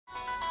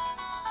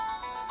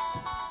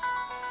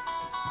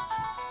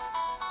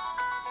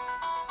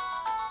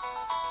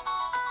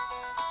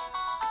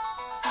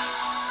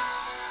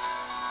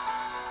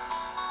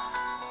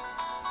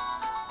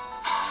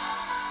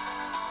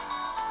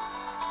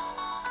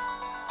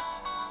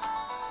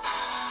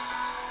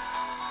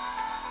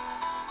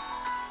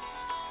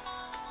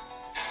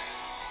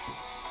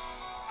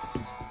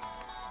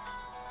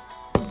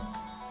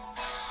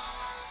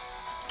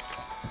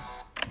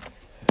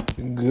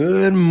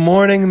Good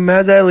morning,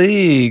 Mazai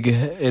League.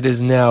 It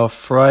is now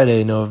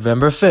Friday,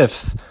 November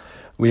 5th.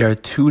 We are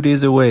 2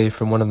 days away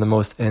from one of the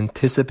most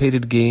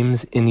anticipated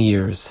games in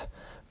years,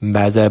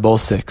 Mazai Bowl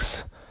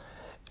 6.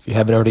 If you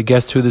haven't already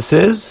guessed who this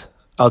is,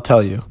 I'll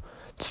tell you.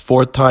 It's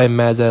 4-time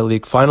Mazai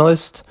League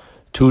finalist,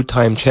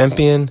 2-time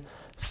champion,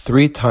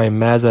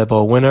 3-time Mazai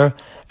Bowl winner,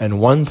 and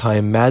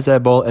 1-time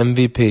Mazai Bowl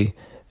MVP,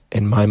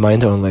 in my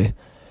mind only.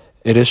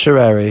 It is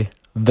Sharari,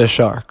 the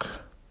Shark.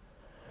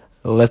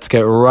 Let's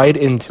get right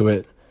into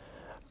it.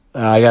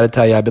 I got to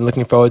tell you, I've been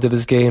looking forward to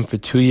this game for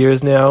 2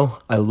 years now.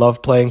 I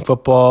love playing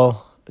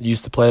football. I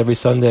used to play every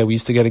Sunday. We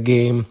used to get a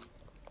game.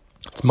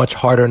 It's much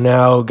harder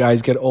now.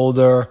 Guys get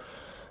older.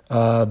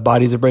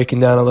 Bodies are breaking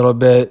down a little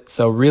bit.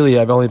 So really,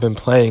 I've only been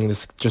playing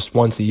this just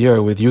once a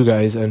year with you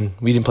guys, and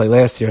we didn't play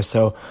last year.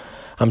 So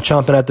I'm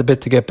chomping at the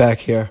bit to get back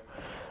here.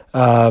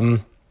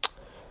 So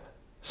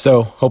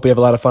hope we have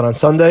a lot of fun on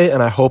Sunday,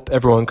 and I hope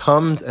everyone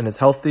comes and is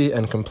healthy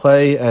and can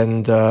play,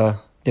 and we'll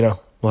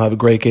have a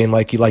great game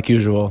like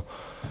usual.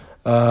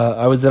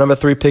 I was the number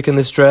 3 pick in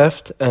this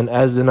draft, and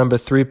as the number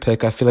 3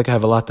 pick, I feel like I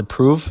have a lot to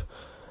prove.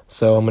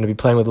 So I'm going to be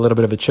playing with a little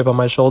bit of a chip on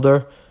my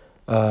shoulder.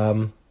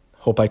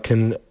 Hope I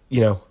can,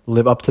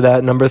 live up to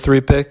that number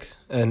 3 pick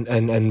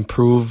and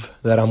prove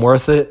that I'm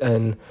worth it,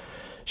 and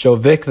show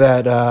Vic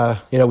that,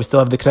 we still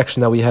have the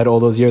connection that we had all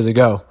those years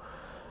ago.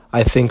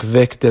 I think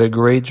Vic did a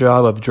great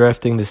job of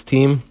drafting this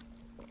team.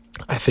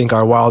 I think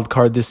our wild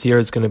card this year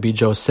is going to be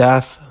Joe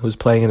Saff, who's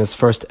playing in his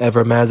first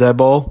ever Mazai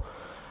Bowl.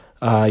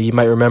 You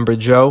might remember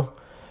Joe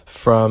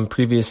from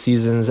previous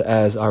seasons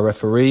as our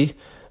referee,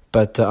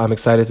 but I'm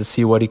excited to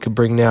see what he could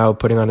bring now,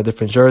 putting on a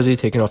different jersey,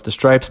 taking off the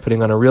stripes,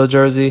 putting on a real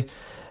jersey,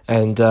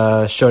 and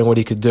showing what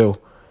he could do.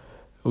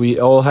 We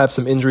all have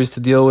some injuries to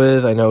deal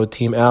with. I know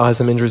Team Al has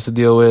some injuries to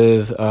deal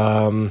with,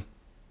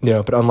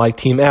 but unlike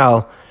Team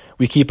Al,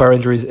 we keep our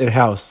injuries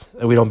in-house.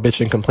 We don't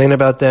bitch and complain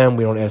about them.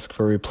 We don't ask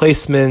for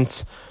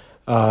replacements.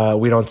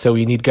 We don't say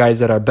we need guys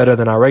that are better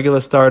than our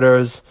regular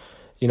starters.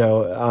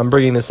 I'm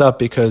bringing this up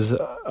because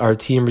our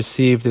team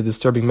received a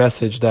disturbing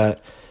message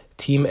that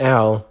Team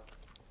Al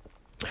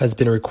has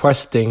been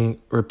requesting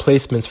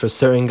replacements for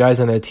certain guys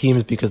on their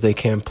teams because they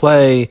can't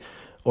play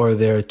or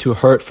they're too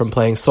hurt from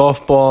playing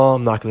softball.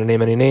 I'm not going to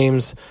name any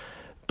names,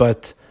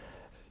 but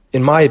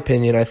in my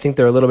opinion, I think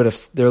they're a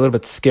little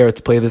bit scared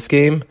to play this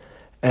game,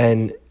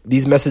 and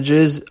these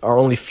messages are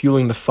only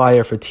fueling the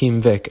fire for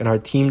Team Vic, and our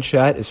team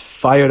chat is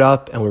fired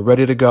up and we're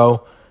ready to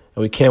go,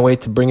 and we can't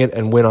wait to bring it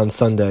and win on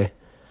Sunday.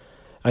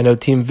 I know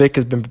Team Vic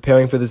has been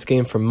preparing for this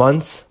game for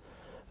months.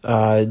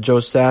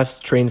 Joe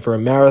Saff's trained for a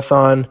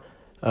marathon.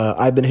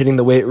 I've been hitting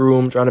the weight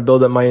room, trying to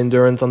build up my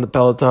endurance on the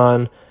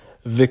Peloton.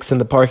 Vic's in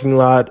the parking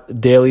lot,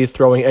 daily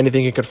throwing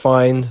anything he could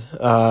find.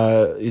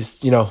 He's,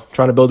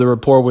 trying to build a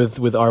rapport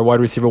with our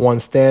wide receiver 1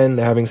 Stan.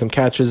 They're having some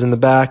catches in the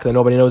back that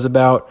nobody knows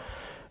about.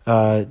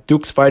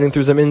 Duke's fighting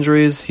through some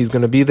injuries. He's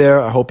going to be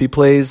there. I hope he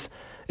plays.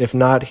 If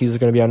not, he's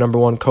going to be our number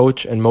 1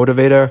 coach and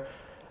motivator.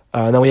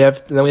 And then we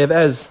have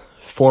Ez,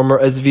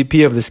 former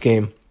SVP of this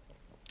game.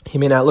 He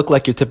may not look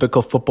like your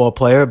typical football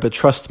player, but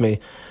trust me,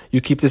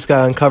 you keep this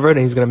guy uncovered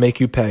and he's going to make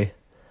you pay.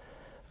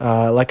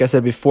 Like I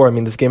said before,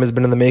 this game has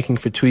been in the making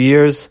for 2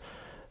 years.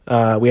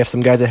 We have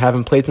some guys that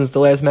haven't played since the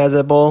last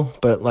Mazai Bowl,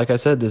 but like I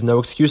said, there's no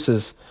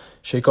excuses.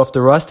 Shake off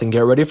the rust and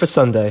get ready for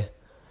Sunday.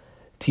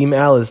 Team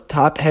Al is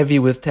top-heavy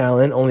with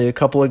talent, only a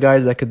couple of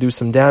guys that could do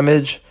some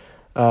damage.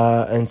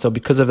 And so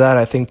because of that,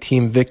 I think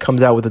Team Vic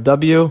comes out with a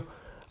W.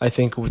 I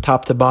think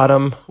top to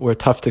bottom, we're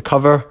tough to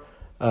cover.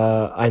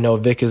 I know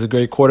Vic is a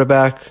great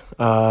quarterback,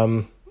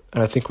 and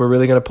I think we're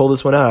really going to pull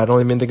this one out. I don't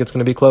even think it's going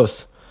to be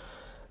close.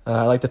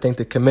 I like to thank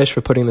the commish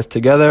for putting this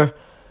together.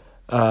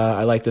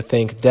 I like to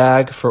thank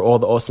Dag for all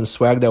the awesome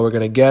swag that we're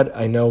going to get.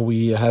 I know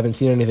we haven't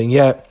seen anything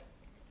yet,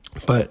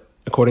 but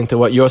according to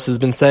what Yos has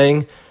been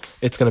saying,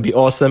 it's going to be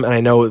awesome, and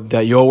I know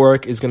that your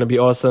work is going to be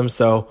awesome,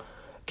 so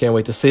can't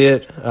wait to see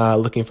it.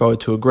 Looking forward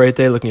to a great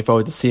day. Looking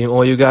forward to seeing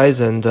all you guys,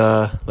 and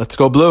let's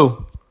go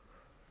Blue.